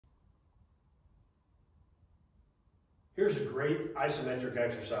Here's a great isometric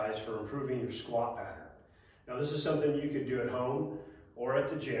exercise for improving your squat pattern. Now this is something you could do at home or at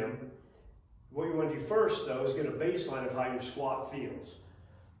the gym. What you want to do first though is get a baseline of how your squat feels.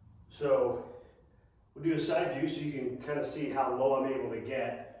 So we'll do a side view so you can kind of see how low I'm able to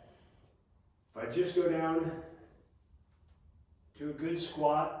get. If I just go down to a good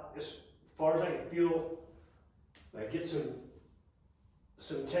squat, as far as I can feel, I get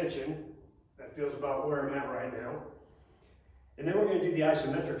some tension. That feels about where I'm at right now. And then we're going to do the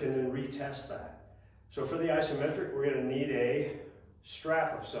isometric and then retest that. So for the isometric, we're going to need a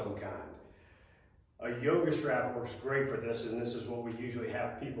strap of some kind. A yoga strap works great for this, and this is what we usually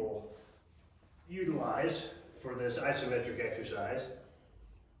have people utilize for this isometric exercise.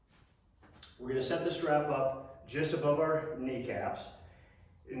 We're going to set the strap up just above our kneecaps.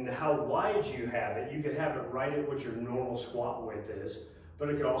 And how wide you have it, you could have it right at what your normal squat width is, but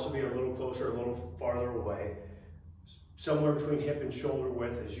it could also be a little closer, a little farther away. Somewhere between hip and shoulder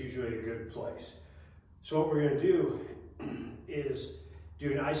width is usually a good place. So what we're going to do is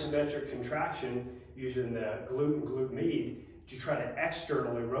do an isometric contraction using the glute and glute med to try to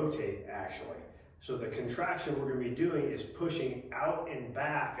externally rotate actually. So the contraction we're going to be doing is pushing out and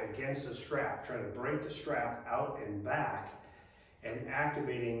back against the strap, trying to break the strap out and back and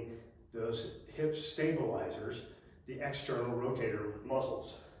activating those hip stabilizers, the external rotator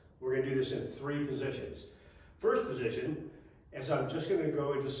muscles. We're going to do this in 3 positions. First position is I'm just going to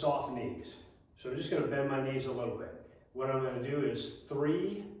go into soft knees. So I'm just going to bend my knees a little bit. What I'm going to do is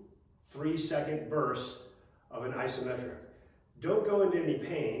 3 3-second bursts of an isometric. Don't go into any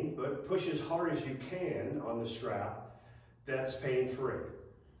pain, but push as hard as you can on the strap. That's pain-free.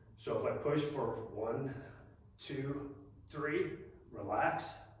 So if I push for 1, 2, 3, relax.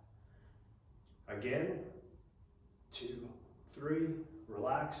 Again, 2, 3,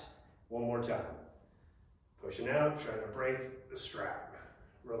 relax. One more time. Pushing out, trying to break the strap.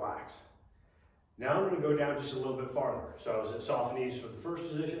 Relax. Now I'm going to go down just a little bit farther. So I was at soft knees for the first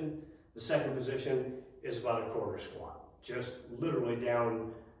position. The second position is about a quarter squat. Just literally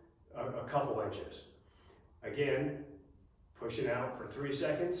down a couple inches. Again, pushing out for 3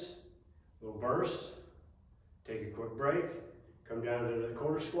 seconds. Little burst. Take a quick break. Come down to the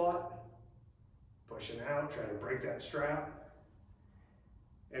quarter squat. Pushing out, trying to break that strap.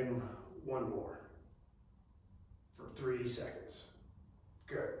 And one more. For 3 seconds.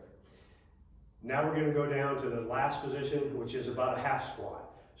 Good. Now we're going to go down to the last position, which is about a half squat.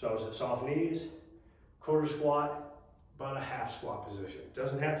 So I was at soft knees, quarter squat, about a half squat position.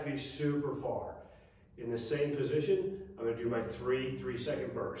 Doesn't have to be super far. In the same position, I'm going to do my 3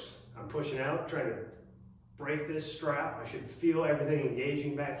 3-second bursts. I'm pushing out, trying to break this strap. I should feel everything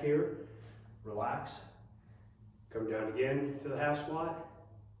engaging back here. Relax. Come down again to the half squat.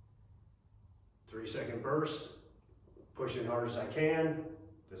 3-second burst. Pushing hard as I can.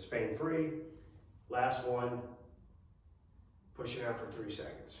 That's pain-free. Last one. Pushing out for 3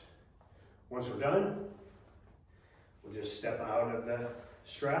 seconds. Once we're done, we'll just step out of the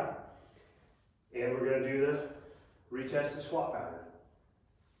strap and we're going to do the retest the squat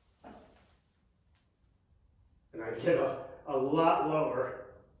pattern. And I get a lot lower,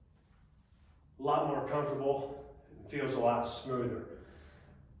 a lot more comfortable, and feels a lot smoother.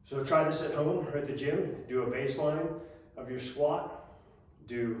 So try this at home or at the gym. Do a baseline of your squat.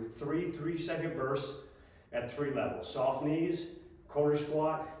 Do 3 3-second bursts at 3 levels. Soft knees, quarter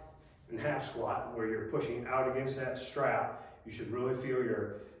squat, and half squat, where you're pushing out against that strap. You should really feel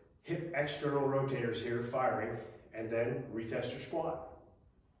your hip external rotators here firing, and then retest your squat.